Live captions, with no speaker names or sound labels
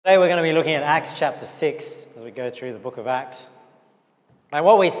Today we're going to be looking at Acts chapter 6 as we go through the book of Acts. And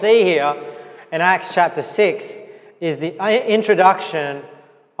what we see here in Acts chapter 6 is the introduction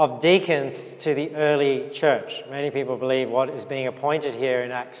of deacons to the early church. Many people believe what is being appointed here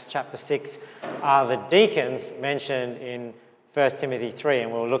in Acts chapter 6 are the deacons mentioned in 1 Timothy 3,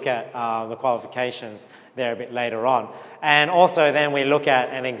 and we'll look at the qualifications there a bit later on. And also then we look at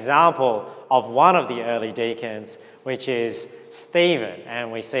an example of one of the early deacons, which is Stephen, and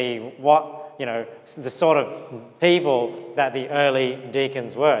we see what, the sort of people that the early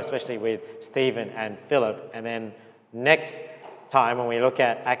deacons were, especially with Stephen and Philip. And then next time when we look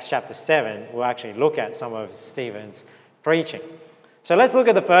at Acts chapter 7, we'll actually look at some of Stephen's preaching. So let's look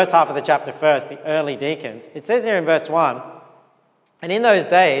at the first half of the chapter first, the early deacons. It says here in verse 1, "And in those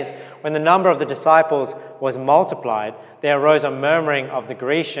days, when the number of the disciples was multiplied, there arose a murmuring of the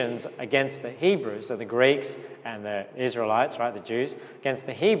Grecians against the Hebrews," so the Greeks and the Israelites, right, the Jews, against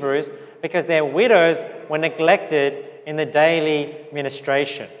the Hebrews, because their widows were neglected in the daily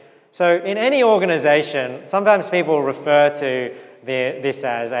ministration. So in any organization, sometimes people refer to this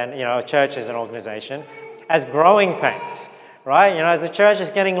as, and a church as an organization, as growing pains, right? As the church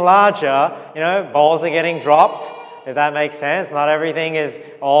is getting larger, balls are getting dropped, if that makes sense. Not everything is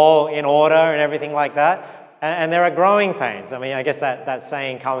all in order and everything like that. And there are growing pains. I mean, I guess that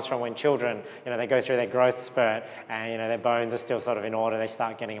saying comes from when children, they go through their growth spurt and, their bones are still sort of in order. They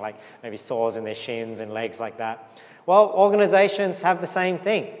start getting like maybe sores in their shins and legs like that. Well, organizations have the same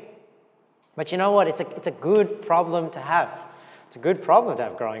thing. But you know what? It's a good problem to have. It's a good problem to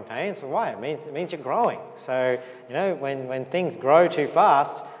have growing pains. But why? It means you're growing. So, when things grow too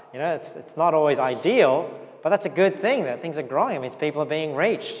fast, it's not always ideal. But that's a good thing that things are growing. It means people are being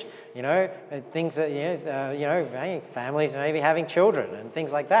reached. Things that, families maybe having children and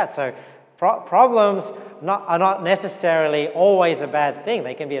things like that. So problems are not necessarily always a bad thing.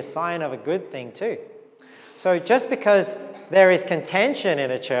 They can be a sign of a good thing too. So just because there is contention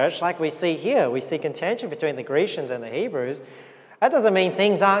in a church, like we see here, we see contention between the Grecians and the Hebrews, that doesn't mean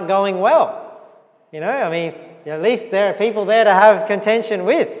things aren't going well. At least there are people there to have contention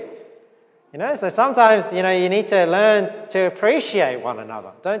with. So sometimes, you need to learn to appreciate one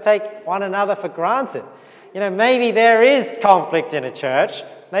another. Don't take one another for granted. Maybe there is conflict in a church.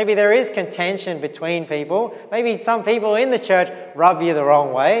 Maybe there is contention between people. Maybe some people in the church rub you the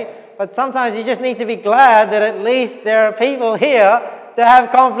wrong way. But sometimes you just need to be glad that at least there are people here to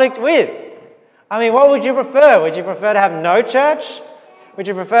have conflict with. What would you prefer? Would you prefer to have no church? Would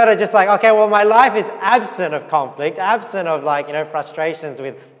you prefer to just my life is absent of conflict, absent of frustrations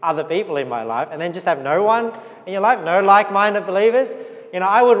with other people in my life, and then just have no one in your life, no like-minded believers?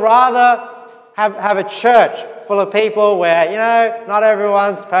 I would rather have a church full of people where, not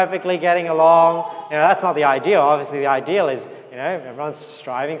everyone's perfectly getting along. That's not the ideal. Obviously, the ideal is, everyone's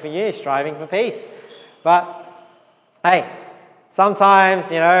striving for unity, striving for peace. But, hey,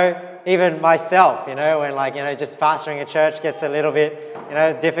 sometimes, even myself, when just pastoring a church gets a little bit,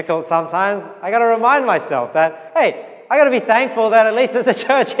 difficult sometimes, I got to remind myself that, hey, I got to be thankful that at least there's a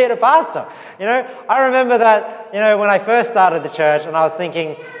church here to pastor. I remember that, when I first started the church and I was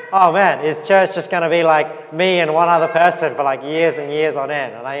thinking, oh man, is church just going to be like me and one other person for years and years on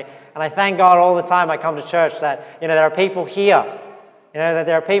end? And I thank God all the time I come to church that, there are people here, that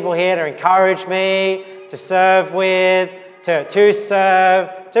there are people here to encourage me, to serve with, to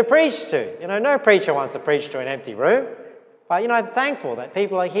serve, to preach to. No preacher wants to preach to an empty room. But, I'm thankful that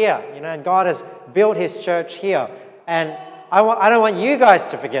people are here, and God has built his church here. And I don't want you guys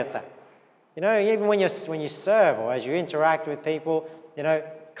to forget that. Even when you serve or as you interact with people,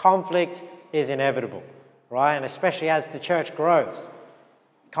 conflict is inevitable, right? And especially as the church grows,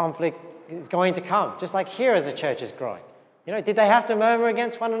 conflict is going to come, just like here as the church is growing. Did they have to murmur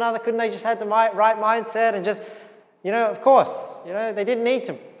against one another? Couldn't they just have the right mindset and just, of course, they didn't need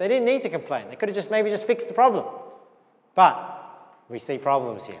to complain. They could have maybe just fixed the problem. But we see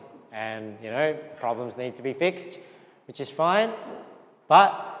problems here, and problems need to be fixed, which is fine.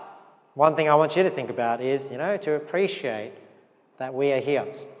 But one thing I want you to think about is, to appreciate that we are here.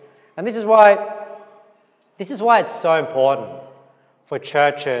 And this is why it's so important for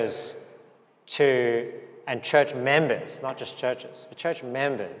churches and church members, not just churches, but church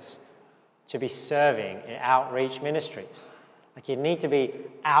members to be serving in outreach ministries. You need to be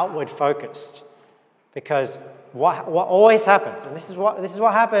outward focused, because what always happens, and this is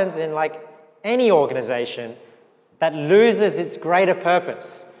what happens in any organization that loses its greater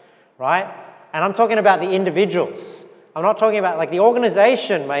purpose, right? And I'm talking about the individuals. I'm not talking about the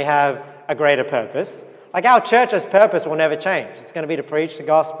organization may have a greater purpose. Our church's purpose will never change. It's going to be to preach the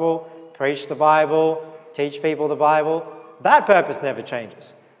gospel, preach the Bible, teach people the Bible. That purpose never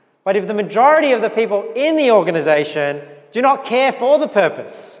changes. But if the majority of the people in the organization do not care for the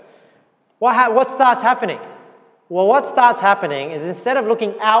purpose, what starts happening? Well, what starts happening is instead of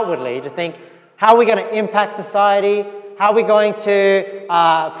looking outwardly to think, how are we going to impact society? How are we going to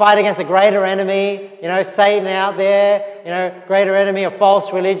fight against a greater enemy? Satan out there, greater enemy of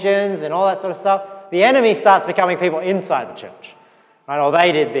false religions and all that sort of stuff. The enemy starts becoming people inside the church. Right? Or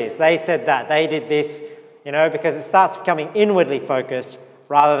they did this, they said that, they did this, because it starts becoming inwardly focused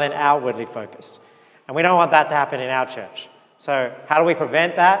rather than outwardly focused. And we don't want that to happen in our church. So how do we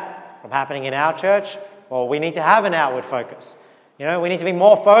prevent that from happening in our church? Well, we need to have an outward focus. We need to be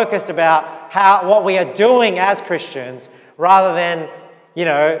more focused about what we are doing as Christians rather than,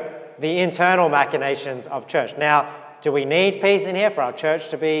 the internal machinations of church. Now, do we need peace in here for our church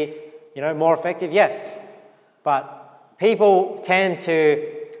to be, more effective? Yes. But people tend to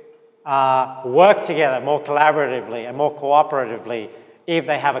work together more collaboratively and more cooperatively if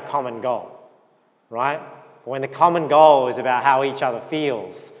they have a common goal, right? When the common goal is about how each other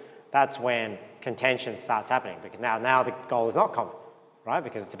feels, that's when contention starts happening, because now the goal is not common, right?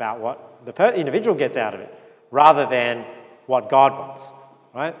 Because it's about what the individual gets out of it rather than what God wants,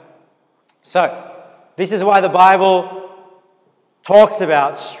 right? So this is why the Bible talks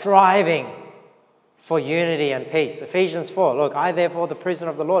about striving for unity and peace. Ephesians 4, look, I therefore, the prisoner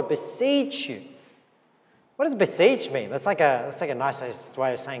of the Lord, beseech you. What does beseech mean? That's like a nice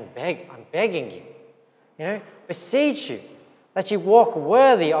way of saying beg. I'm begging you. Beseech you that you walk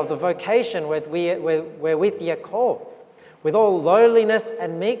worthy of the vocation wherewith ye are called, with all lowliness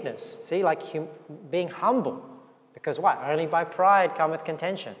and meekness. See, like being humble. Because what? Only by pride cometh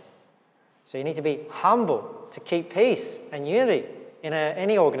contention. So you need to be humble to keep peace and unity in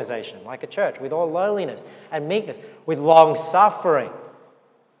any organization, like a church, with all lowliness and meekness, with long suffering,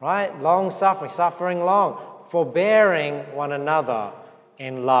 right? Long suffering, suffering long, forbearing one another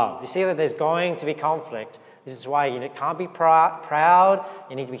in love. You see that there's going to be conflict. This is why you can't be proud,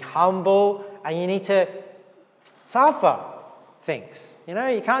 you need to be humble, and you need to suffer things.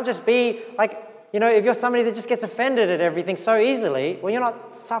 You can't just be like, if you're somebody that just gets offended at everything so easily, well, you're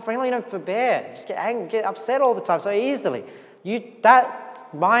not suffering, you don't forbear. You just get angry, get upset all the time so easily. That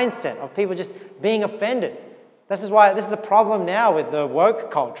mindset of people just being offended. This is a problem now with the woke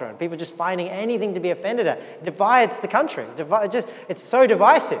culture and people just finding anything to be offended at. It divides the country. It's so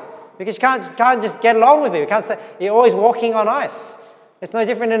divisive because you can't just get along with it. You can't say you're always walking on ice. It's no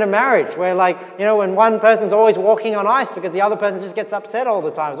different in a marriage where, when one person's always walking on ice because the other person just gets upset all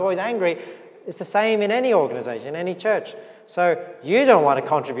the time, is always angry. It's the same in any organization, in any church. So you don't want to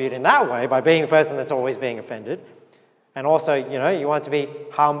contribute in that way by being the person that's always being offended. And also, you want to be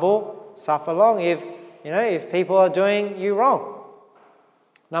humble, suffer long if people are doing you wrong.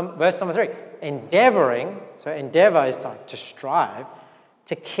 Verse number 3, endeavoring, so endeavor is to strive,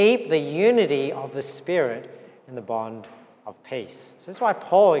 to keep the unity of the Spirit in the bond of peace. So this is why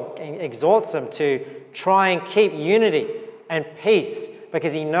Paul exhorts them to try and keep unity and peace,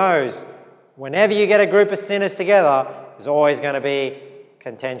 because he knows whenever you get a group of sinners together, there's always going to be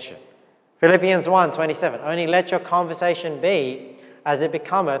contention. Philippians 1:27, only let your conversation be as it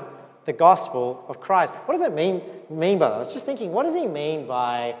becometh the gospel of Christ. What does it mean by that? I was just thinking, what does he mean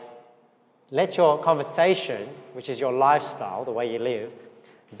by let your conversation, which is your lifestyle, the way you live,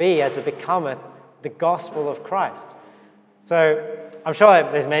 be as it becometh the gospel of Christ? So I'm sure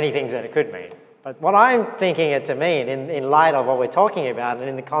there's many things that it could mean, but what I'm thinking it to mean in light of what we're talking about and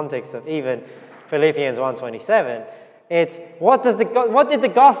in the context of even Philippians 1:27, it's what did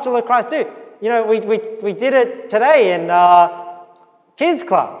the gospel of Christ do? We did it today in Kids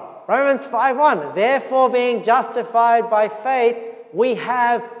Club. Romans 5:1. Therefore, being justified by faith, we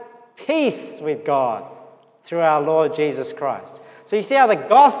have peace with God through our Lord Jesus Christ. So you see how the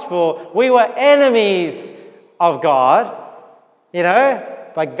gospel, we were enemies of God,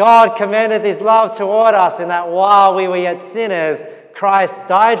 but God commended his love toward us in that while we were yet sinners, Christ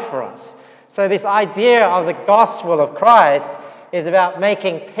died for us. So this idea of the gospel of Christ is about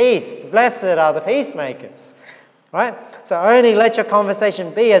making peace. Blessed are the peacemakers, right? So only let your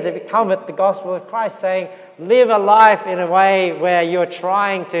conversation be as it becometh the gospel of Christ, saying live a life in a way where you're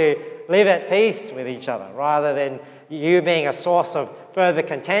trying to live at peace with each other rather than you being a source of further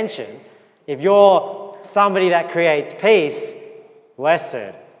contention. If you're somebody that creates peace,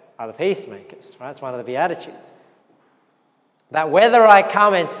 blessed are the peacemakers, right? It's one of the Beatitudes. That whether I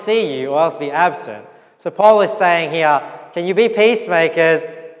come and see you or else be absent. So Paul is saying here, can you be peacemakers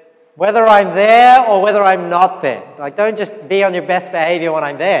whether I'm there or whether I'm not there? Don't just be on your best behavior when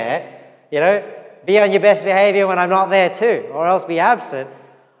I'm there, be on your best behavior when I'm not there too, or else be absent.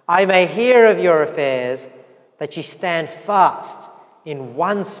 I may hear of your affairs, that you stand fast in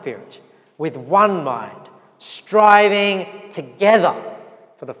one spirit, with one mind, striving together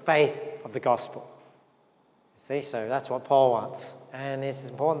for the faith of the gospel. See, so that's what Paul wants. And it's an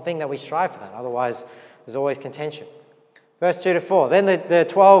important thing that we strive for that. Otherwise, there's always contention. Verse 2 to 4. Then the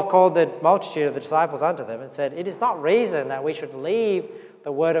 12 called the multitude of the disciples unto them and said, "It is not reason that we should leave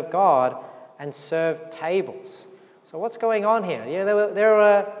the word of God and serve tables." So what's going on here? Yeah, there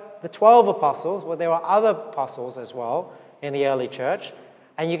were the 12 apostles. Well, there were other apostles as well in the early church.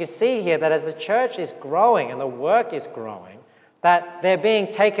 And you can see here that as the church is growing and the work is growing, that they're being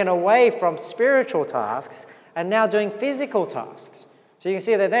taken away from spiritual tasks and now doing physical tasks. So you can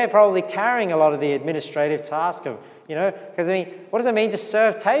see that they're probably carrying a lot of the administrative task of, because what does it mean to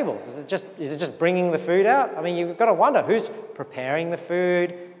serve tables? Is it just bringing the food out? I mean, you've got to wonder who's preparing the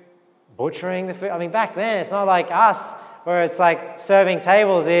food, butchering the food. I mean, back then it's not like us where it's like serving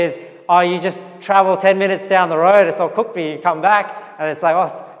tables is, you just travel 10 minutes down the road, it's all cooked for you, you come back, and it's like,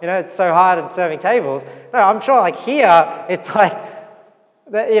 it's so hard in serving tables. No, I'm sure like here, it's like,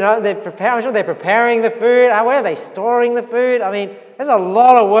 I'm sure they're preparing the food. Where are they storing the food? I mean, there's a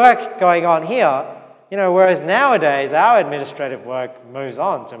lot of work going on here, whereas nowadays our administrative work moves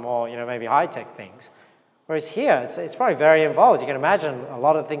on to more, maybe high-tech things. Whereas here, it's probably very involved. You can imagine a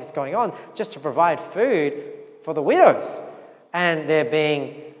lot of things going on just to provide food for the widows, and they're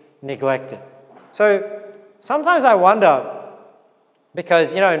being neglected. So sometimes I wonder,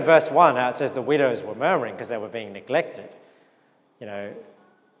 because, in verse 1, how it says the widows were murmuring because they were being neglected.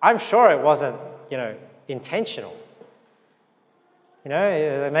 I'm sure it wasn't, intentional.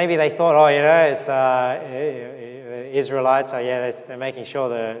 Maybe they thought, it's Israelites, they're making sure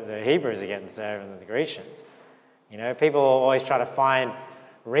the Hebrews are getting served and the Grecians. People always try to find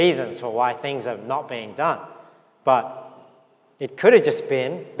reasons for why things are not being done. But it could have just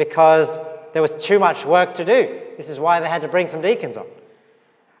been because there was too much work to do. This is why they had to bring some deacons on.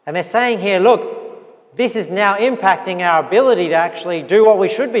 And they're saying here, look, this is now impacting our ability to actually do what we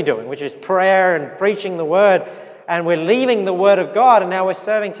should be doing, which is prayer and preaching the word, and we're leaving the word of God, and now we're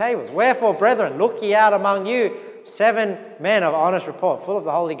serving tables. Wherefore, brethren, look ye out among you 7 men of honest report, full of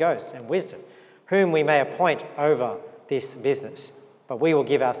the Holy Ghost and wisdom, whom we may appoint over this business. But we will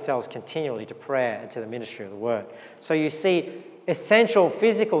give ourselves continually to prayer and to the ministry of the word. So you see, essential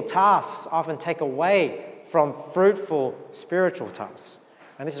physical tasks often take away from fruitful spiritual tasks.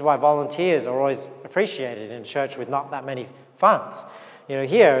 And this is why volunteers are always appreciated in a church with not that many funds.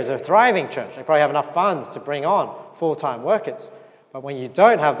 Here is a thriving church. They probably have enough funds to bring on full-time workers. But when you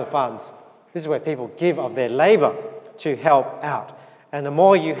don't have the funds, this is where people give of their labor to help out. And the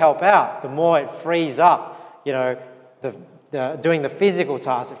more you help out, the more it frees up, doing the physical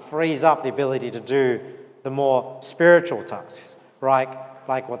tasks, it frees up the ability to do the more spiritual tasks, right?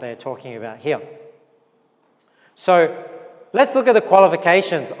 Like what they're talking about here. So let's look at the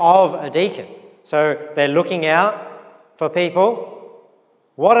qualifications of a deacon. So they're looking out for people.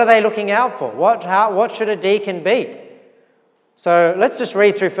 What are they looking out for? What should a deacon be? So let's just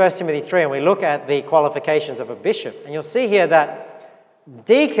read through 1 Timothy 3 and we look at the qualifications of a bishop. And you'll see here that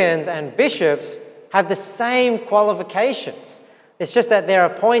deacons and bishops have the same qualifications. It's just that they're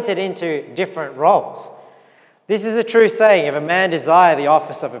appointed into different roles. This is a true saying, if a man desire the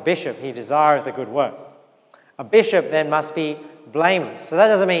office of a bishop, he desireth a good work. A bishop then must be blameless. So that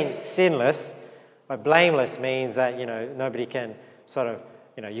doesn't mean sinless, but blameless means that, nobody can sort of,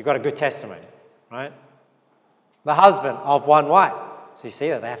 you've got a good testimony, right? The husband of one wife. So you see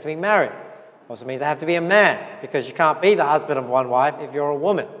that they have to be married. Also means they have to be a man, because you can't be the husband of one wife if you're a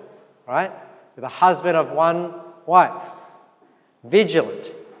woman, right? The husband of one wife.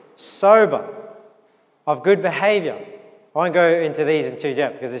 Vigilant, sober, of good behavior. I won't go into these in too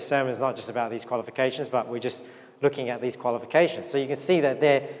depth because this sermon is not just about these qualifications, but we're just looking at these qualifications. So you can see that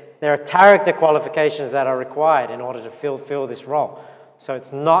there are character qualifications that are required in order to fill this role. So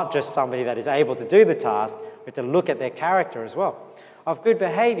it's not just somebody that is able to do the task, we have to look at their character as well. Of good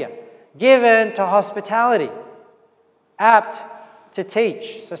behavior, given to hospitality, apt to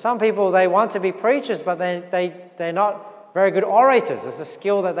teach. So some people, they want to be preachers, but they're not very good orators. It's a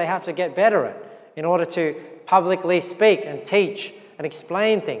skill that they have to get better at in order to publicly speak and teach and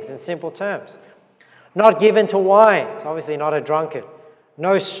explain things in simple terms. Not given to wine, so obviously not a drunkard.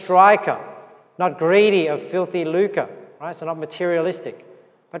 No striker, not greedy of filthy lucre, right? So not materialistic,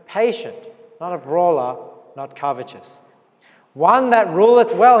 but patient, not a brawler, not covetous. One that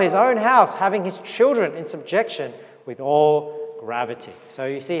ruleth well his own house, having his children in subjection with all gravity. So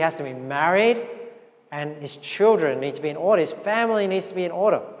you see, he has to be married and his children need to be in order. His family needs to be in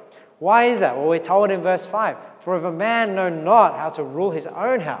order. Why is that? Well, we're told in verse 5, for if a man know not how to rule his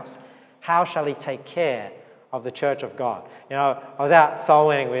own house, how shall he take care of the church of God. You know, I was out soul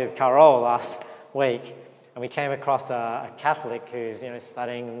winning with Carol last week, and we came across a Catholic who's, you know,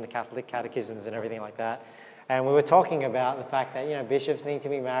 studying the Catholic catechisms and everything like that. And we were talking about the fact that, you know, bishops need to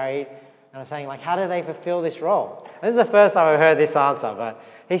be married. And I'm saying, like, how do they fulfill this role? And this is the first time I've heard this answer, but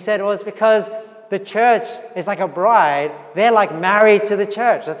he said, well, it's because the church is like a bride. They're like married to the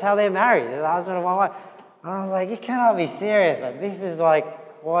church. That's how they're married. They're the husband of one wife. And I was like, you cannot be serious. Like, this is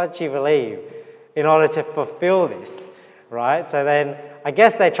like what you believe in order to fulfill this, right? So then I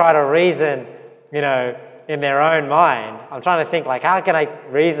guess they try to reason, you know, in their own mind. I'm trying to think, like, how can I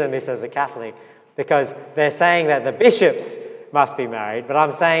reason this as a Catholic? Because they're saying that the bishops must be married, but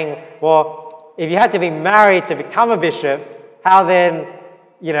I'm saying, well, if you had to be married to become a bishop, how then,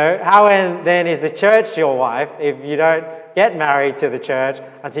 you know, how then is the church your wife if you don't get married to the church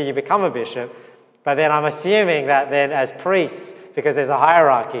until you become a bishop? But then I'm assuming that then as priests, because there's a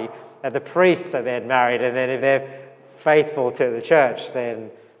hierarchy, that the priests are then married, and then if they're faithful to the church, then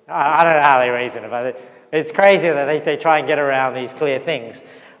I don't know how they reason it, but it's crazy that they try and get around these clear things.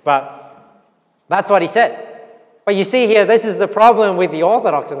 But that's what he said. But you see here, this is the problem with the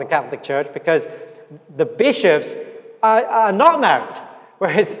Orthodox in the Catholic Church, because the bishops are not married.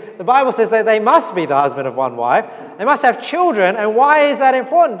 Whereas the Bible says that they must be the husband of one wife. They must have children. And why is that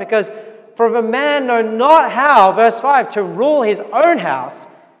important? Because for if a man know not how, verse 5, to rule his own house,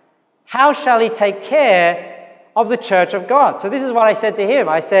 how shall he take care of the church of God? So this is what I said to him.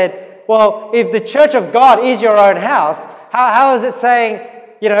 I said, well, if the church of God is your own house, how is it saying,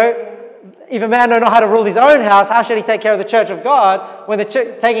 you know, if a man know not how to rule his own house, how should he take care of the church of God when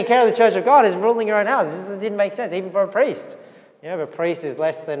taking care of the church of God is ruling your own house? This didn't make sense, even for a priest. You know, a priest is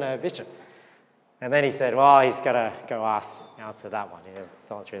less than a bishop. And then he said, well, he's got to go answer that one. He has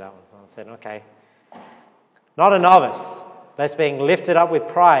gone through that one. So I said, okay. Not a novice, lest being lifted up with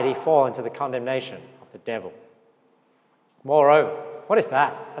pride, he fall into the condemnation of the devil. Moreover, what is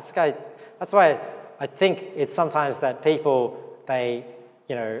that? That's why I think it's sometimes that people, they,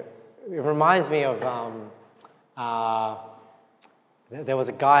 you know, it reminds me of, there was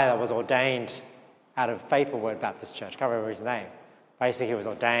a guy that was ordained out of Faithful Word Baptist Church. I can't remember his name. Basically, he was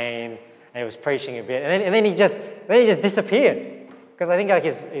ordained, and he was preaching a bit, and then he just disappeared. Because I think like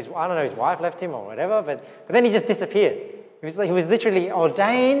his I don't know, his wife left him or whatever, but then he just disappeared. He was literally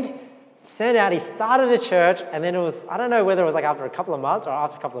ordained, sent out, he started a church, and then it was, I don't know whether it was like after a couple of months or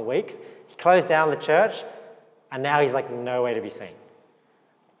after a couple of weeks, he closed down the church, and now he's like nowhere to be seen.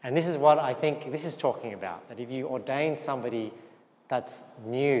 And this is what I think this is talking about, that if you ordain somebody that's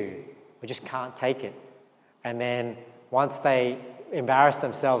new, we just can't take it. And then once they embarrass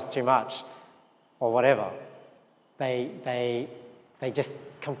themselves too much or whatever, they just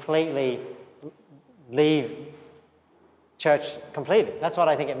completely leave church completely. That's what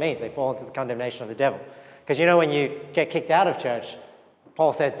I think it means. They fall into the condemnation of the devil. Because you know when you get kicked out of church,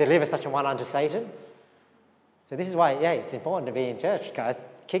 Paul says, deliver such a one unto Satan. So this is why, yeah, it's important to be in church, guys.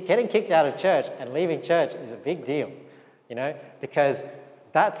 Getting kicked out of church and leaving church is a big deal, you know, because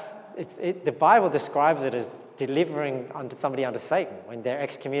the Bible describes it as delivering somebody unto Satan when they're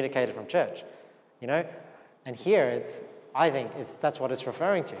excommunicated from church, you know. And here I think that's what it's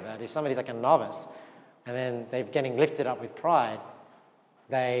referring to, that if somebody's like a novice and then they're getting lifted up with pride,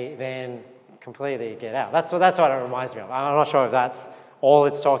 they then completely get out. That's what it reminds me of. I'm not sure if that's all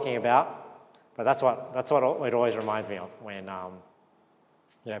it's talking about, but that's what it always reminds me of when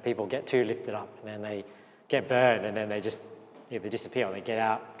you know, people get too lifted up and then they get burned and then they just either disappear or they get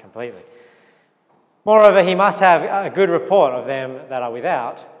out completely. Moreover, he must have a good report of them that are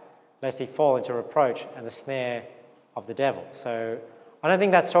without, lest he fall into reproach and the snare of the devil. So I don't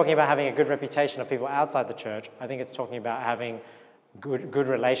think that's talking about having a good reputation of people outside the church. I think it's talking about having good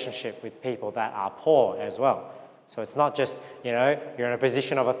relationship with people that are poor as well. So it's not just, you know, you're in a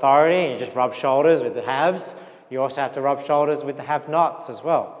position of authority and you just rub shoulders with the haves. You also have to rub shoulders with the have-nots as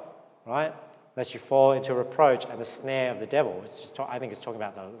well, right? Lest you fall into reproach and the snare of the devil. I think it's talking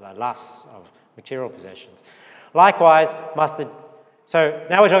about the lusts of material possessions. Likewise, so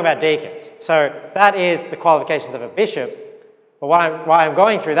now we're talking about deacons. So that is the qualifications of a bishop. But why I'm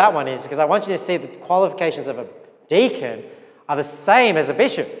going through that one is because I want you to see the qualifications of a deacon are the same as a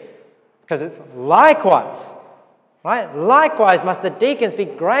bishop. Because it's likewise, right? Likewise must the deacons be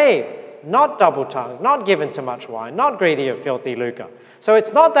grave, not double-tongued, not given to much wine, not greedy of filthy lucre. So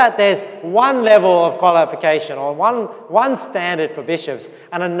it's not that there's one level of qualification or one standard for bishops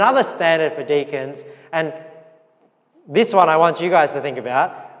and another standard for deacons, and this one I want you guys to think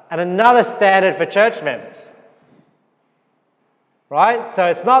about, and another standard for church members. Right? So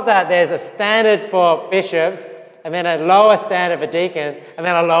it's not that there's a standard for bishops and then a lower standard for deacons and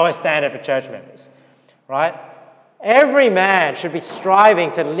then a lower standard for church members. right? Every man should be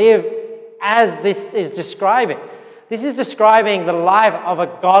striving to live as this is describing. This is describing the life of a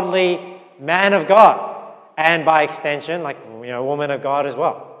godly man of God, and by extension, like, woman of God as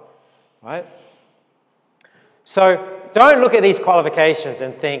well, right? So don't look at these qualifications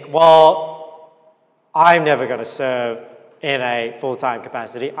and think, well, I'm never going to serve in a full-time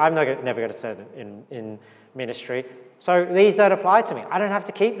capacity. I'm never going to serve in ministry. So these don't apply to me. I don't have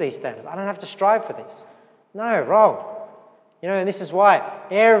to keep these standards. I don't have to strive for these. No, wrong. And this is why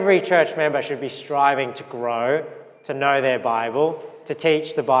every church member should be striving to grow, to know their Bible, to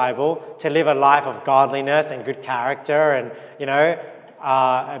teach the Bible, to live a life of godliness and good character,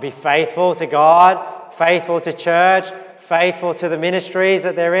 and be faithful to God, faithful to church, faithful to the ministries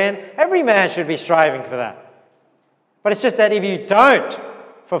that they're in. Every man should be striving for that. But it's just that if you don't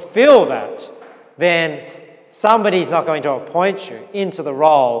fulfill that, then somebody's not going to appoint you into the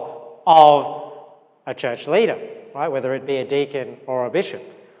role of a church leader, right? Whether it be a deacon or a bishop.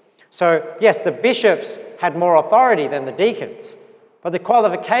 So, yes, the bishops had more authority than the deacons, but the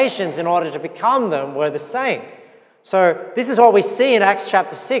qualifications in order to become them were the same. So this is what we see in Acts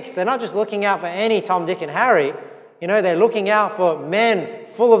chapter 6. They're not just looking out for any Tom, Dick, and Harry. They're looking out for men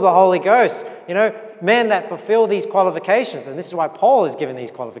full of the Holy Ghost, men that fulfill these qualifications. And this is why Paul is given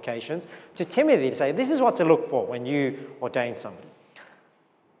these qualifications to Timothy to say, this is what to look for when you ordain somebody.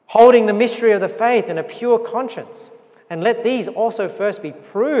 Holding the mystery of the faith in a pure conscience, and let these also first be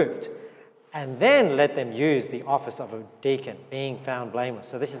proved, and then let them use the office of a deacon, being found blameless.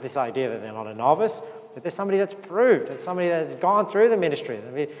 So this is this idea that they're not a novice, but there's somebody that's proved, it's somebody that's gone through the ministry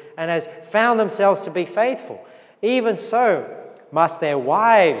and has found themselves to be faithful. Even so must their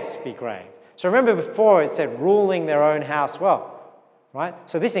wives be grave. So remember before it said ruling their own house well, right?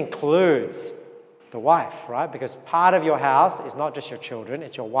 So this includes the wife, right? Because part of your house is not just your children,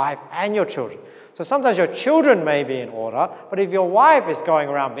 it's your wife and your children. So sometimes your children may be in order, but if your wife is going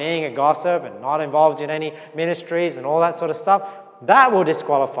around being a gossip and not involved in any ministries and all that sort of stuff, that will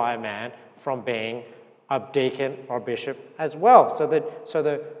disqualify a man from being a deacon or a bishop as well. So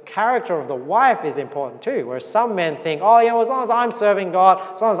the character of the wife is important too, whereas some men think, as long as I'm serving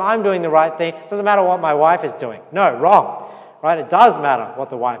God, as long as I'm doing the right thing, it doesn't matter what my wife is doing. No, wrong. Right? It does matter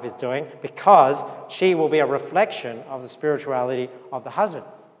what the wife is doing because she will be a reflection of the spirituality of the husband.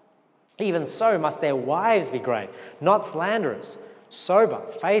 Even so must their wives be grave, not slanderers, sober,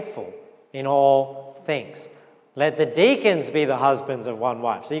 faithful in all things. Let the deacons be the husbands of one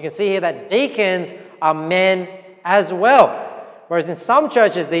wife. So you can see here that deacons are men as well. Whereas in some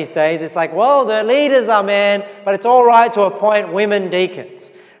churches these days, it's like, well, the leaders are men, but it's all right to appoint women deacons.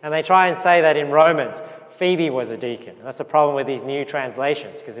 And they try and say that in Romans, Phoebe was a deacon. And that's the problem with these new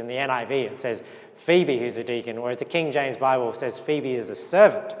translations, because in the NIV it says Phoebe who's a deacon, whereas the King James Bible says Phoebe is a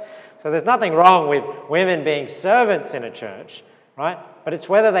servant. So there's nothing wrong with women being servants in a church, right? But it's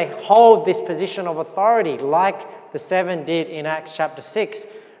whether they hold this position of authority like the 7 did in Acts chapter 6,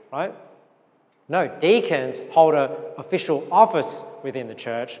 right? No, deacons hold an official office within the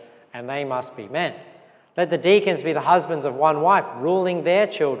church, and they must be men. Let the deacons be the husbands of one wife, ruling their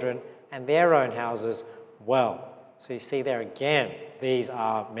children and their own houses well. So you see there again, these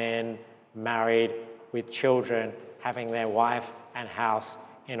are men married with children, having their wife and house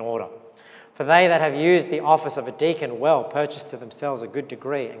in order. For they that have used the office of a deacon well purchase to themselves a good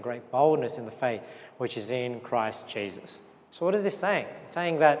degree and great boldness in the faith which is in Christ Jesus. So what is this saying? It's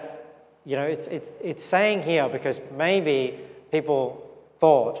saying that, it's saying here because maybe people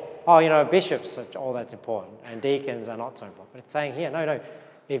thought, bishops are all that's important and deacons are not so important. But it's saying here, no.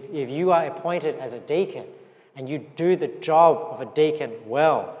 If you are appointed as a deacon and you do the job of a deacon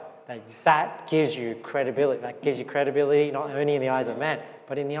well, that gives you credibility. That gives you credibility not only in the eyes of man,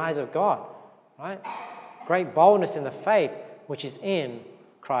 but in the eyes of God, right? Great boldness in the faith which is in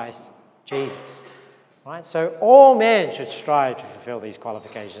Christ Jesus, right? So all men should strive to fulfill these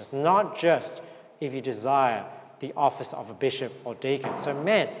qualifications, not just if you desire the office of a bishop or deacon. So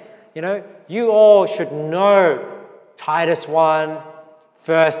men, you all should know Titus 1,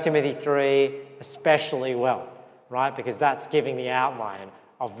 1 Timothy 3 especially well, right? Because that's giving the outline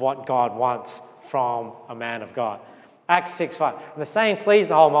of what God wants from a man of God. Acts 6:5. And the saying pleased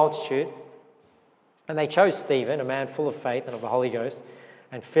the whole multitude, and they chose Stephen, a man full of faith and of the Holy Ghost,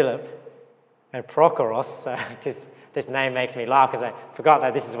 and Philip, and Prochorus. This name makes me laugh because I forgot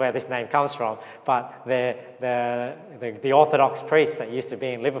that this is where this name comes from. But the Orthodox priest that used to be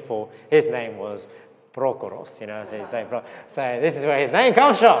in Liverpool, his name was Prochorus, so this is where his name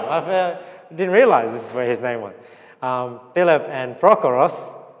comes from. I didn't realize this is where his name was. Philip and Prochorus,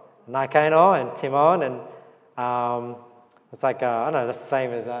 Nicanor and Timon, and it's like, that's the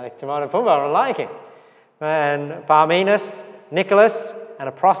same as Timon and Pumbaa are liking. and Parmenas, Nicholas, and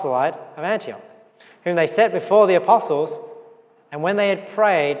a proselyte of Antioch, whom they set before the apostles, and when they had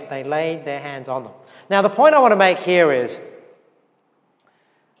prayed, they laid their hands on them. Now, the point I want to make here is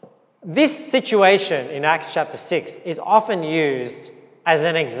this situation in Acts chapter 6 is often used as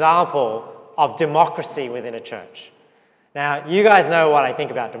an example of democracy within a church. Now, you guys know what I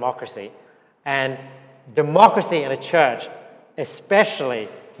think about democracy, and democracy in a church, especially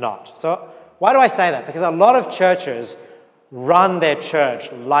not. So, why do I say that? Because a lot of churches run their church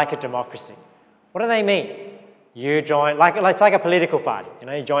like a democracy. What do they mean? You join, it's like a political party. You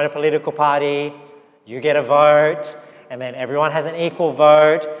know, you join a political party, you get a vote, and then everyone has an equal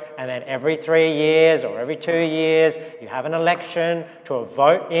vote, and then every 3 years or every 2 years, you have an election to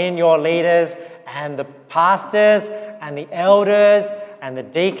vote in your leaders, and the pastors and the elders and the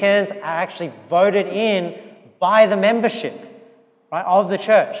deacons are actually voted in by the membership, right, of the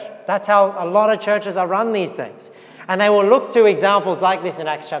church. That's how a lot of churches are run these days. And they will look to examples like this in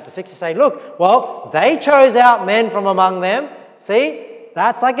Acts chapter 6 to say, look, well, they chose out men from among them. See,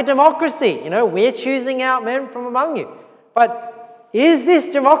 that's like a democracy. You know, we're choosing out men from among you. But is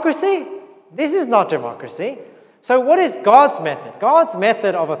this democracy? This is not democracy. So what is God's method? God's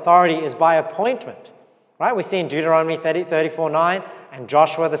method of authority is by appointment. Right? We see in Deuteronomy 34:9, and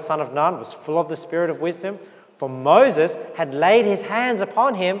Joshua the son of Nun was full of the spirit of wisdom, for Moses had laid his hands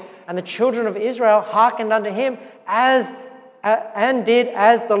upon him, and the children of Israel hearkened unto him and did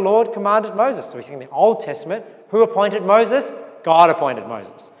as the Lord commanded Moses. So we see in the Old Testament, who appointed Moses? God appointed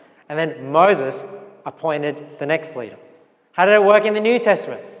Moses. And then Moses appointed the next leader. How did it work in the New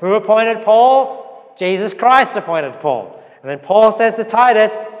Testament? Who appointed Paul? Jesus Christ appointed Paul. And then Paul says to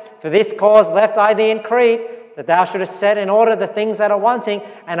Titus, for this cause left I thee in Crete, that thou shouldest set in order the things that are wanting,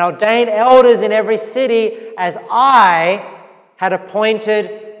 and ordain elders in every city, as I had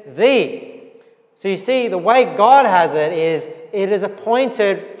appointed thee. So you see, the way God has it is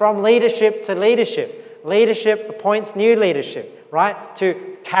appointed from leadership to leadership. Leadership appoints new leadership, right?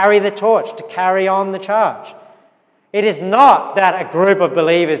 To carry the torch, to carry on the charge. It is not that a group of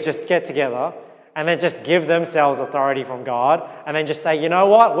believers just get together and then just give themselves authority from God and then just say, you know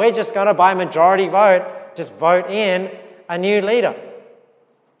what, we're just going to, by majority vote, just vote in a new leader.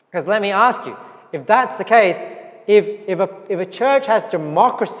 Because let me ask you, if that's the case, if a church has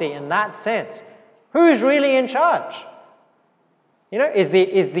democracy in that sense, who's really in charge? You know, is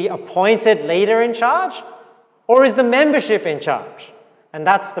the appointed leader in charge? Or is the membership in charge? And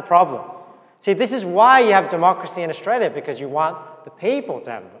that's the problem. See, this is why you have democracy in Australia, because you want the people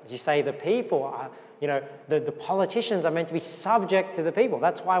to have it. You say the people are, you know, the politicians are meant to be subject to the people.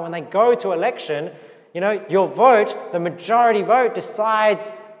 That's why when they go to election, you know, your vote, the majority vote,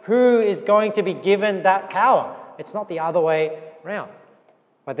 decides who is going to be given that power. It's not the other way around.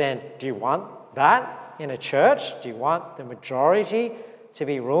 But then, do you want that in a church? Do you want the majority to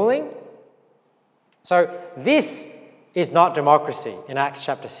be ruling? So this is not democracy in Acts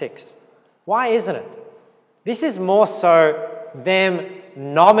chapter 6. Why isn't it? This is more so them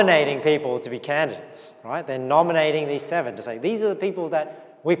nominating people to be candidates, right? They're nominating these 7 to say, these are the people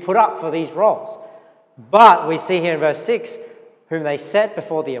that we put up for these roles. But we see here in verse 6, whom they set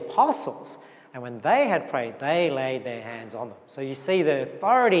before the apostles, and when they had prayed, they laid their hands on them. So you see the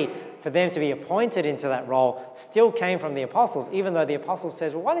authority for them to be appointed into that role still came from the apostles, even though the apostles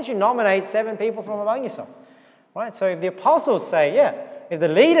says, well, why don't you nominate 7 people from among yourself? Right? So if the apostles say, yeah, if the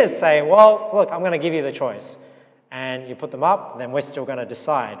leaders say, well, look, I'm going to give you the choice, and you put them up, then we're still going to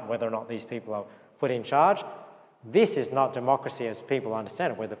decide whether or not these people are put in charge. This is not democracy as people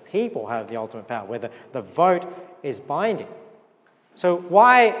understand it, where the people have the ultimate power, where the vote is binding. So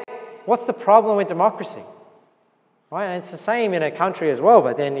what's the problem with democracy? Right? And it's the same in a country as well,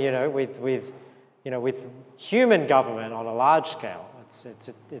 but then, you know, with human government on a large scale,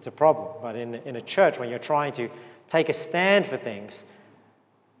 it's a problem. But in a church, when you're trying to take a stand for things,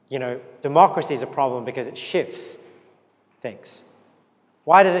 you know, democracy is a problem because it shifts things.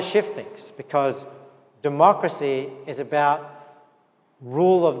 Why does it shift things? Because democracy is about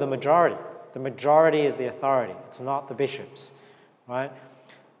rule of the majority. The majority is the authority. It's not the bishops, right?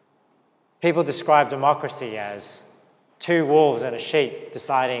 People describe democracy as 2 wolves and a sheep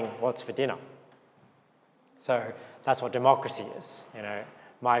deciding what's for dinner. So that's what democracy is. You know,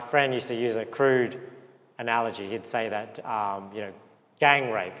 my friend used to use a crude analogy. He'd say that, you know,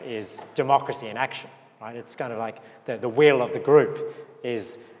 gang rape is democracy in action, right? It's kind of like the will of the group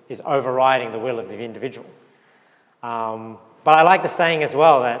is overriding the will of the individual. But I like the saying as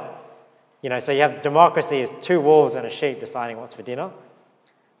well that, you know, so you have democracy is 2 wolves and a sheep deciding what's for dinner,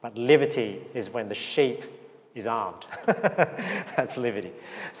 but liberty is when the sheep is armed. That's liberty.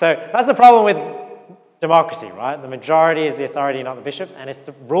 So that's the problem with democracy, right? The majority is the authority, not the bishops, and it's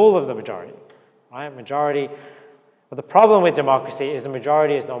the rule of the majority, right? Majority. But the problem with democracy is the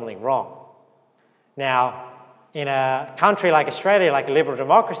majority is normally wrong. Now, in a country like Australia, like a liberal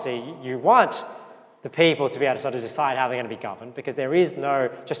democracy, you want the people to be able to sort of decide how they're going to be governed, because there is no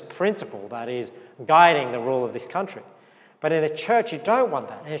just principle that is guiding the rule of this country. But in a church, you don't want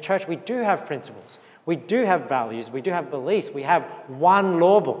that. In a church, we do have principles. We do have values. We do have beliefs. We have one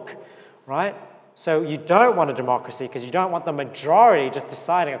law book, right? So you don't want a democracy because you don't want the majority just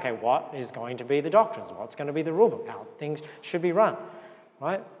deciding, okay, what is going to be the doctrines? What's going to be the rule book? How things should be run,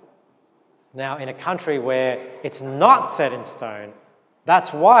 right? Now, in a country where it's not set in stone,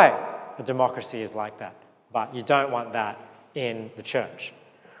 that's why a democracy is like that. But you don't want that in the church.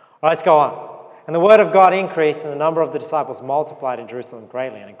 All right, let's go on. And the word of God increased, and the number of the disciples multiplied in Jerusalem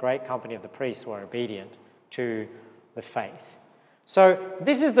greatly, and a great company of the priests were obedient to the faith. So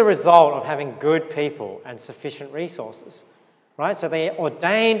this is the result of having good people and sufficient resources, right? So they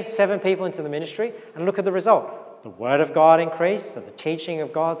ordained 7 people into the ministry, and look at the result. The word of God increased, so the teaching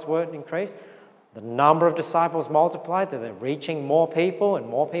of God's word increased. The number of disciples multiplied, so they're reaching more people, and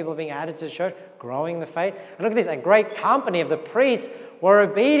more people are being added to the church, growing the faith. And look at this, a great company of the priests were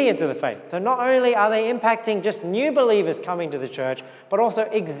obedient to the faith. So not only are they impacting just new believers coming to the church, but also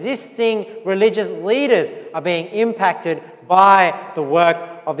existing religious leaders are being impacted by the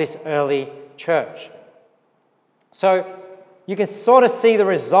work of this early church. So you can sort of see the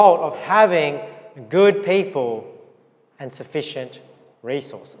result of having good people and sufficient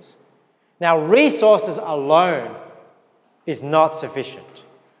resources. Now, resources alone is not sufficient,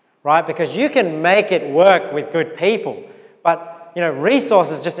 right? Because you can make it work with good people, but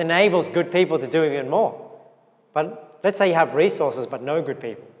resources just enables good people to do even more. But let's say you have resources but no good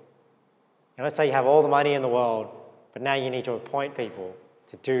people. And let's say you have all the money in the world, but now you need to appoint people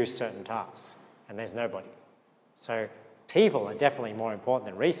to do certain tasks, and there's nobody. So people are definitely more important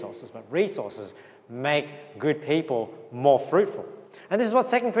than resources, but resources make good people more fruitful. And this is what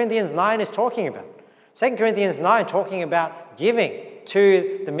 2 Corinthians 9 is talking about. 2 Corinthians 9 talking about giving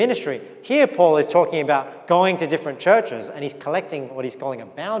to the ministry. Here Paul is talking about going to different churches, and he's collecting what he's calling a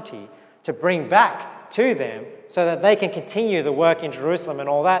bounty to bring back to them so that they can continue the work in Jerusalem and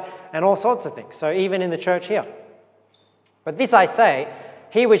all that, and all sorts of things. So even in the church here. But this I say,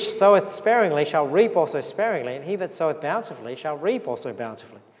 he which soweth sparingly shall reap also sparingly, and he that soweth bountifully shall reap also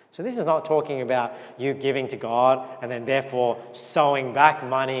bountifully. So this is not talking about you giving to God and then therefore sowing back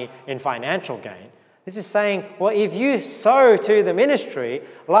money in financial gain. This is saying, well, if you sow to the ministry,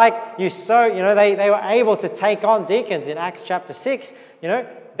 like you sow, they were able to take on deacons in Acts chapter 6,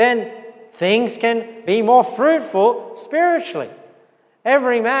 then things can be more fruitful spiritually.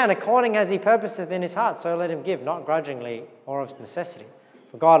 Every man according as he purposeth in his heart, so let him give, not grudgingly or of necessity.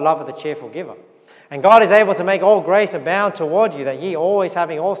 For God loveth a cheerful giver. And God is able to make all grace abound toward you, that ye always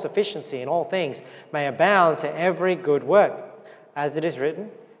having all sufficiency in all things may abound to every good work. As it is written,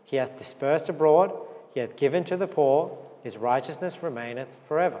 he hath dispersed abroad, he hath given to the poor, his righteousness remaineth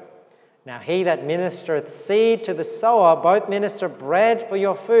forever. Now he that ministereth seed to the sower, both minister bread for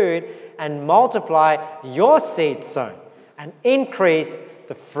your food, and multiply your seed sown, and increase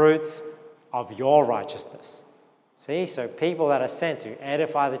the fruits of your righteousness. See, so people that are sent to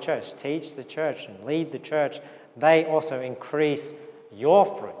edify the church, teach the church, and lead the church, they also increase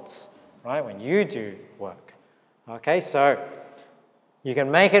your fruits, right, when you do work. Okay, so you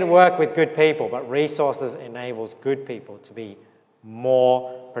can make it work with good people, but resources enables good people to be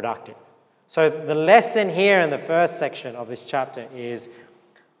more productive. So the lesson here in the first section of this chapter is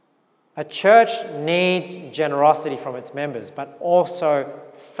a church needs generosity from its members, but also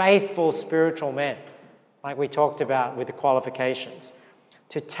faithful spiritual men, like we talked about with the qualifications,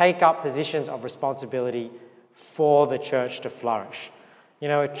 to take up positions of responsibility for the church to flourish.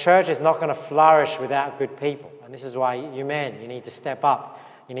 A church is not going to flourish without good people. And this is why you men, you need to step up.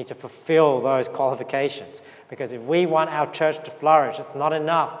 You need to fulfill those qualifications. Because if we want our church to flourish, it's not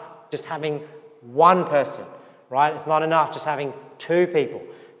enough just having one person, right? It's not enough just having 2 people.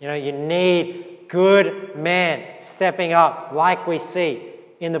 You need good men stepping up like we see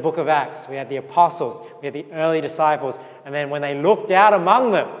in the book of Acts. We had the apostles, we had the early disciples, and then when they looked out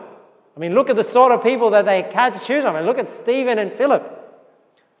among them, look at the sort of people that they had to choose from. Look at Stephen and Philip.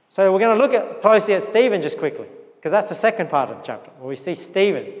 So we're going to look closely at Stephen just quickly, because that's the second part of the chapter, where we see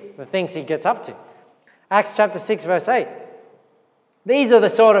Stephen, the things he gets up to. Acts chapter 6, verse 8. These are the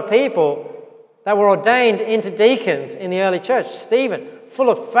sort of people that were ordained into deacons in the early church. Stephen, full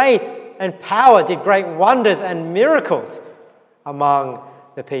of faith and power, did great wonders and miracles among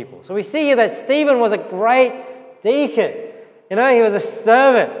the people. So we see here that Stephen was a great deacon. He was a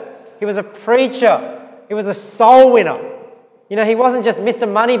servant. He was a preacher. He was a soul winner. You know, he wasn't just Mr.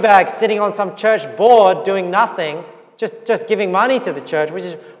 Moneybags sitting on some church board doing nothing, just giving money to the church, which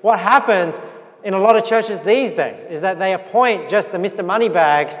is what happens in a lot of churches these days, is that they appoint just the Mr.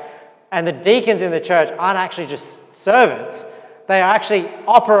 Moneybags, and the deacons in the church aren't actually just servants. They are actually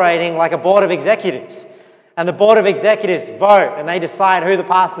operating like a board of executives. And the board of executives vote and they decide who the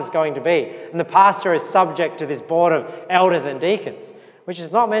pastor is going to be. And the pastor is subject to this board of elders and deacons, which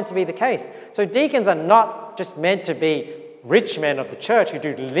is not meant to be the case. So deacons are not just meant to be rich men of the church who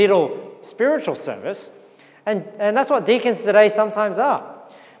do little spiritual service. And that's what deacons today sometimes are.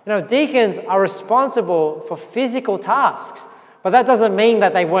 You know, deacons are responsible for physical tasks, but that doesn't mean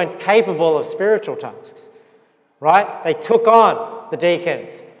that they weren't capable of spiritual tasks, right? They took on the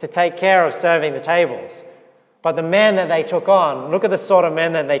deacons to take care of serving the tables. But the men that they took on, look at the sort of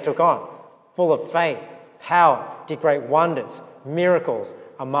men that they took on. Full of faith, power, did great wonders, miracles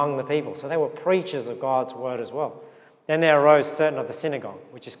among the people. So they were preachers of God's word as well. Then there arose certain of the synagogue,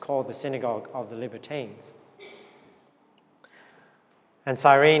 which is called the synagogue of the Libertines, and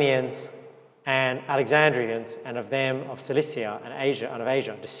Cyrenians and Alexandrians, and of them of Cilicia and of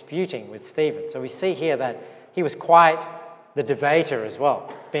Asia, disputing with Stephen. So we see here that he was quite the debater as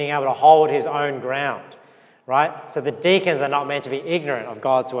well, being able to hold his own ground, right? So the deacons are not meant to be ignorant of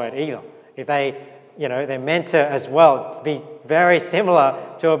God's word either. If they, they're meant to as well be very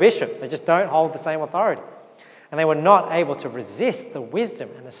similar to a bishop. They just don't hold the same authority. And they were not able to resist the wisdom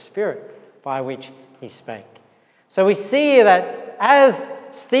and the spirit by which he spake. So we see that as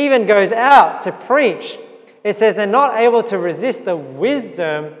Stephen goes out to preach, it says they're not able to resist the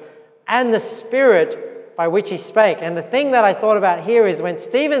wisdom and the spirit by which he spake. And the thing that I thought about here is when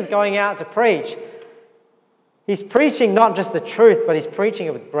Stephen's going out to preach, he's preaching not just the truth, but he's preaching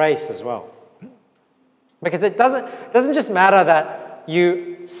it with grace as well. Because it doesn't just matter that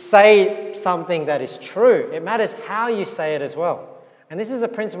you say something that is true. It matters how you say it as well. And this is a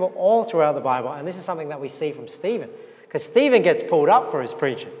principle all throughout the Bible, and this is something that we see from Stephen. Because Stephen gets pulled up for his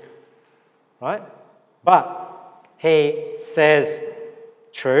preaching, right? But he says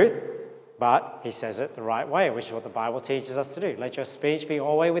truth, but he says it the right way, which is what the Bible teaches us to do. Let your speech be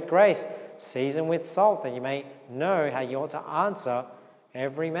always with grace, seasoned with salt, that you may know how you ought to answer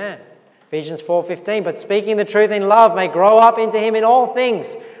every man. Ephesians 4:15, but speaking the truth in love may grow up into him in all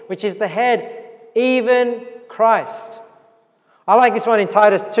things, which is the head, even Christ. I like this one in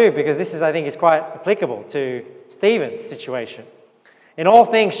Titus 2 because this is, I think, is quite applicable to Stephen's situation. In all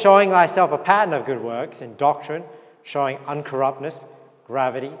things showing thyself a pattern of good works, in doctrine showing uncorruptness,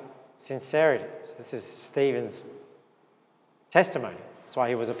 gravity, sincerity. So this is Stephen's testimony. That's why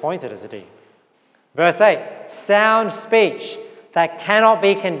he was appointed as a deacon. Verse 8, sound speech that cannot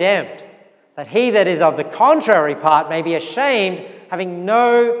be condemned, that he that is of the contrary part may be ashamed, having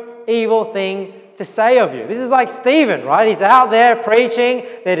no evil thing to say of you. This is like Stephen, right? He's out there preaching,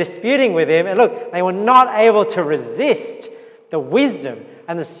 they're disputing with him, and look, they were not able to resist the wisdom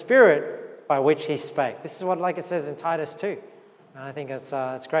and the spirit by which he spake. This is what, like it says in Titus 2, and I think it's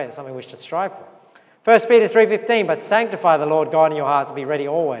great. It's something we should strive for. 1 Peter 3:15, but sanctify the Lord God in your hearts, and be ready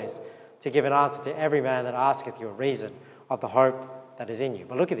always to give an answer to every man that asketh you a reason of the hope that is in you.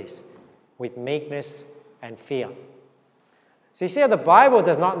 But look at this, with meekness and fear. So you see how the Bible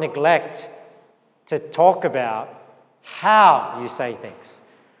does not neglect to talk about how you say things,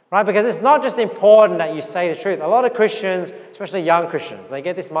 right? Because it's not just important that you say the truth. A lot of Christians, especially young Christians, they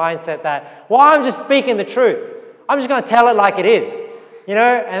get this mindset that, well, I'm just speaking the truth. I'm just going to tell it like it is, and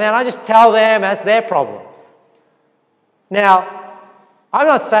then I just tell them that's their problem. Now, I'm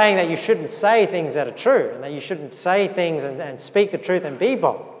not saying that you shouldn't say things that are true and that you shouldn't say things and speak the truth and be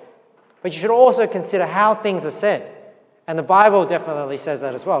bold, but you should also consider how things are said. And the Bible definitely says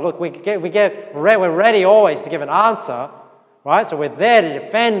that as well. Look, we're ready always to give an answer, right? So we're there to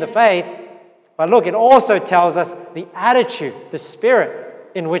defend the faith. But look, it also tells us the attitude, the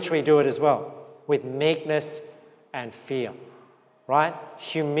spirit in which we do it as well, with meekness and fear, right?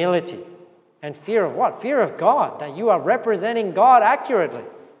 Humility and fear of what? Fear of God, that you are representing God accurately,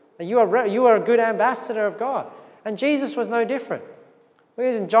 that you are a good ambassador of God. And Jesus was no different.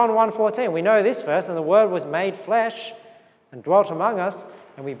 Because in John 1:14, we know this verse, and the Word was made flesh and dwelt among us,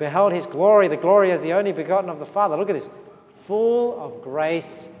 and we beheld his glory, the glory as the only begotten of the Father. Look at this, full of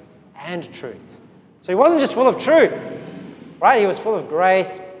grace and truth. So he wasn't just full of truth, right? He was full of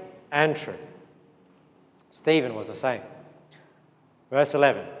grace and truth. Stephen was the same. Verse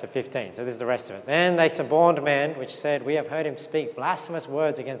 11 to 15, so this is the rest of it. Then they suborned men, which said, we have heard him speak blasphemous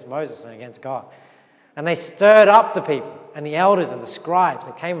words against Moses and against God. And they stirred up the people and the elders and the scribes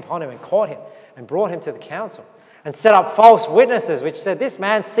and came upon him and caught him and brought him to the council. and set up false witnesses, which said, this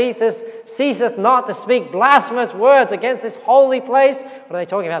man ceaseth not to speak blasphemous words against this holy place. What are they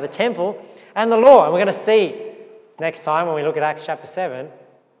talking about? The temple and the law. And we're going to see next time when we look at Acts chapter 7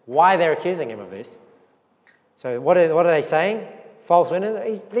 why they're accusing him of this. So what are they saying? False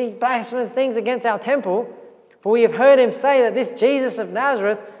witnesses. These blasphemous things against our temple. For we have heard him say that this Jesus of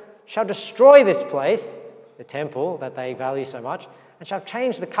Nazareth shall destroy this place, the temple that they value so much, and shall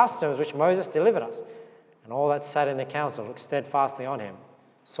change the customs which Moses delivered us. And all that sat in the council looked steadfastly on him,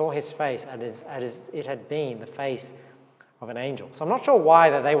 saw his face as it had been the face of an angel. So I'm not sure why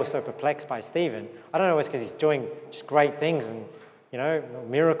that they were so perplexed by Stephen. I don't know if it's because he's doing just great things and,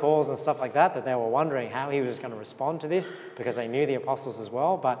 miracles and stuff like that they were wondering how he was going to respond to this, because they knew the apostles as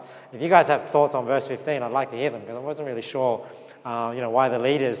well. But if you guys have thoughts on verse 15, I'd like to hear them, because I wasn't really sure, why the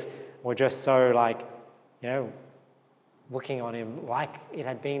leaders were just so looking on him like it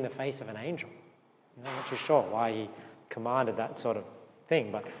had been the face of an angel. I'm not too sure why he commanded that sort of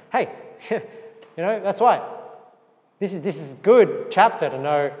thing. But hey, that's why. This is good chapter to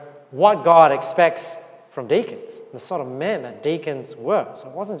know what God expects from deacons, the sort of men that deacons were. So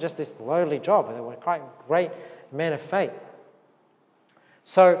it wasn't just this lowly job, but they were quite great men of faith.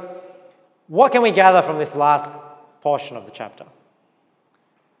 So what can we gather from this last portion of the chapter?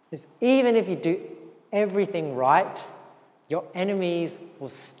 Is even if you do everything right, your enemies will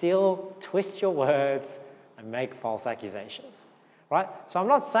still twist your words and make false accusations, right? So I'm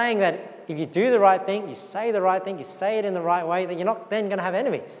not saying that if you do the right thing, you say the right thing, you say it in the right way, that you're not then going to have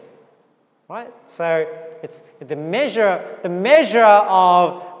enemies, right? So it's the measure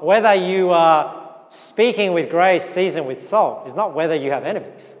of whether you are speaking with grace, seasoned with salt, is not whether you have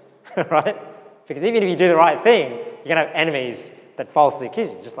enemies, right? Because even if you do the right thing, you're going to have enemies that falsely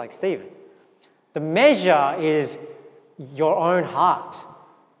accuse you, just like Stephen. The measure is your own heart.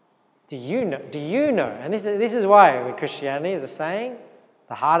 Do you know? And this is why with Christianity is a saying,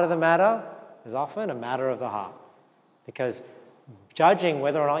 the heart of the matter is often a matter of the heart. Because judging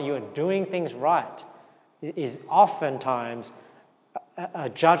whether or not you are doing things right is oftentimes a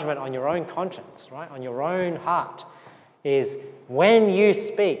judgment on your own conscience, right? On your own heart. Is when you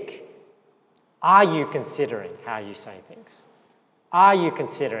speak, are you considering how you say things? Are you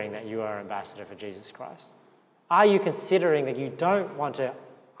considering that you are an ambassador for Jesus Christ? Are you considering that you don't want to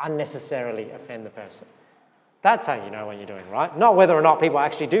unnecessarily offend the person? That's how you know when you're doing right, not whether or not people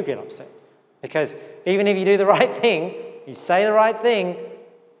actually do get upset. Because even if you do the right thing, you say the right thing,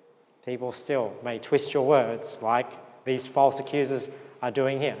 people still may twist your words like these false accusers are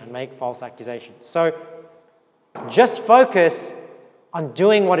doing here and make false accusations. So just focus on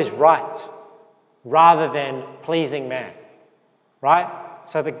doing what is right rather than pleasing man, right?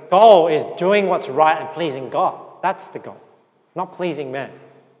 So the goal is doing what's right and pleasing God. That's the goal, not pleasing man.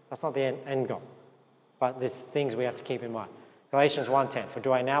 That's not the end goal. But there's things we have to keep in mind. Galatians 1:10, for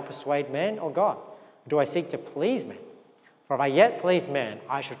do I now persuade men or God? Do I seek to please men? For if I yet please men,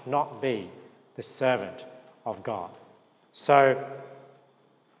 I should not be the servant of God. So,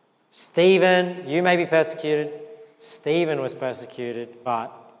 Stephen, you may be persecuted. Stephen was persecuted,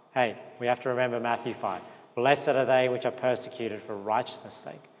 but hey, we have to remember Matthew 5. Blessed are they which are persecuted for righteousness'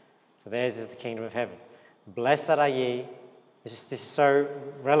 sake, for theirs is the kingdom of heaven. Blessed are ye. This is so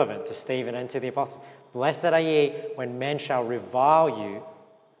relevant to Stephen and to the apostles. Blessed are ye when men shall revile you.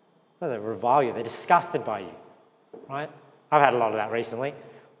 What does it revile you? They're disgusted by you, right? I've had a lot of that recently.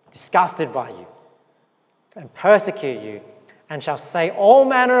 Disgusted by you and persecute you and shall say all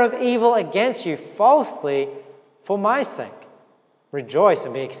manner of evil against you falsely for my sake. Rejoice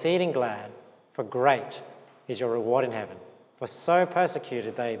and be exceeding glad, for great is your reward in heaven. For so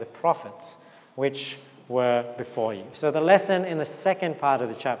persecuted they the prophets which were before you. So the lesson in the second part of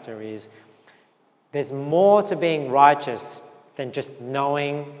the chapter is there's more to being righteous than just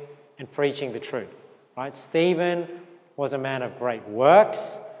knowing and preaching the truth, right? Stephen was a man of great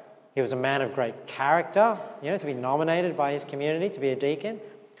works. He was a man of great character, to be nominated by his community to be a deacon.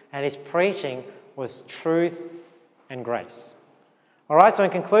 And his preaching was truth and grace. All right, so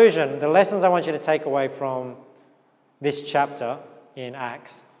in conclusion, the lessons I want you to take away from this chapter in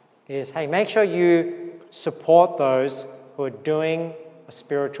Acts is, hey, make sure you support those who are doing a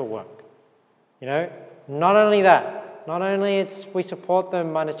spiritual work. Not only that, not only we support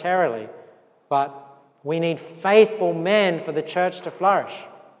them monetarily, but we need faithful men for the church to flourish.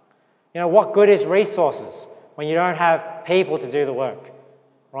 What good is resources when you don't have people to do the work,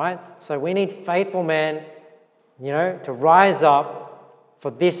 right? So we need faithful men, to rise up for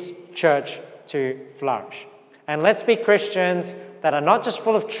this church to flourish. And let's be Christians that are not just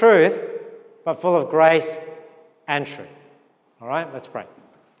full of truth, but full of grace and truth. All right, let's pray.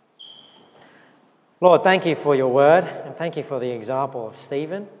 Lord, thank you for your word, and thank you for the example of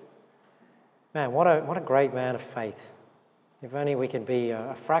Stephen. Man, what a great man of faith. If only we could be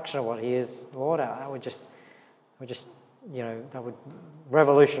a fraction of what he is, Lord, that would just, that would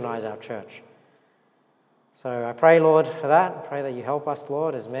revolutionize our church. So I pray, Lord, for that. I pray that you help us,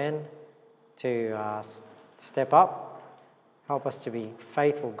 Lord, as men to step up. Help us to be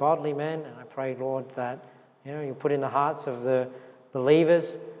faithful, godly men. And I pray, Lord, that you put in the hearts of the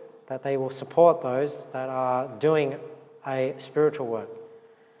believers that they will support those that are doing a spiritual work.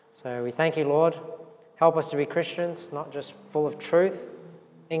 So we thank you, Lord. Help us to be Christians, not just full of truth,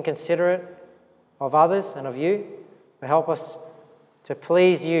 inconsiderate of others and of you, but help us to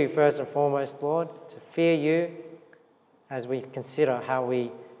please you first and foremost, Lord, to fear you as we consider how we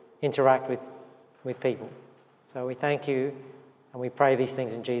interact with people. So we thank you and we pray these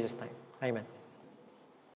things in Jesus' name. Amen.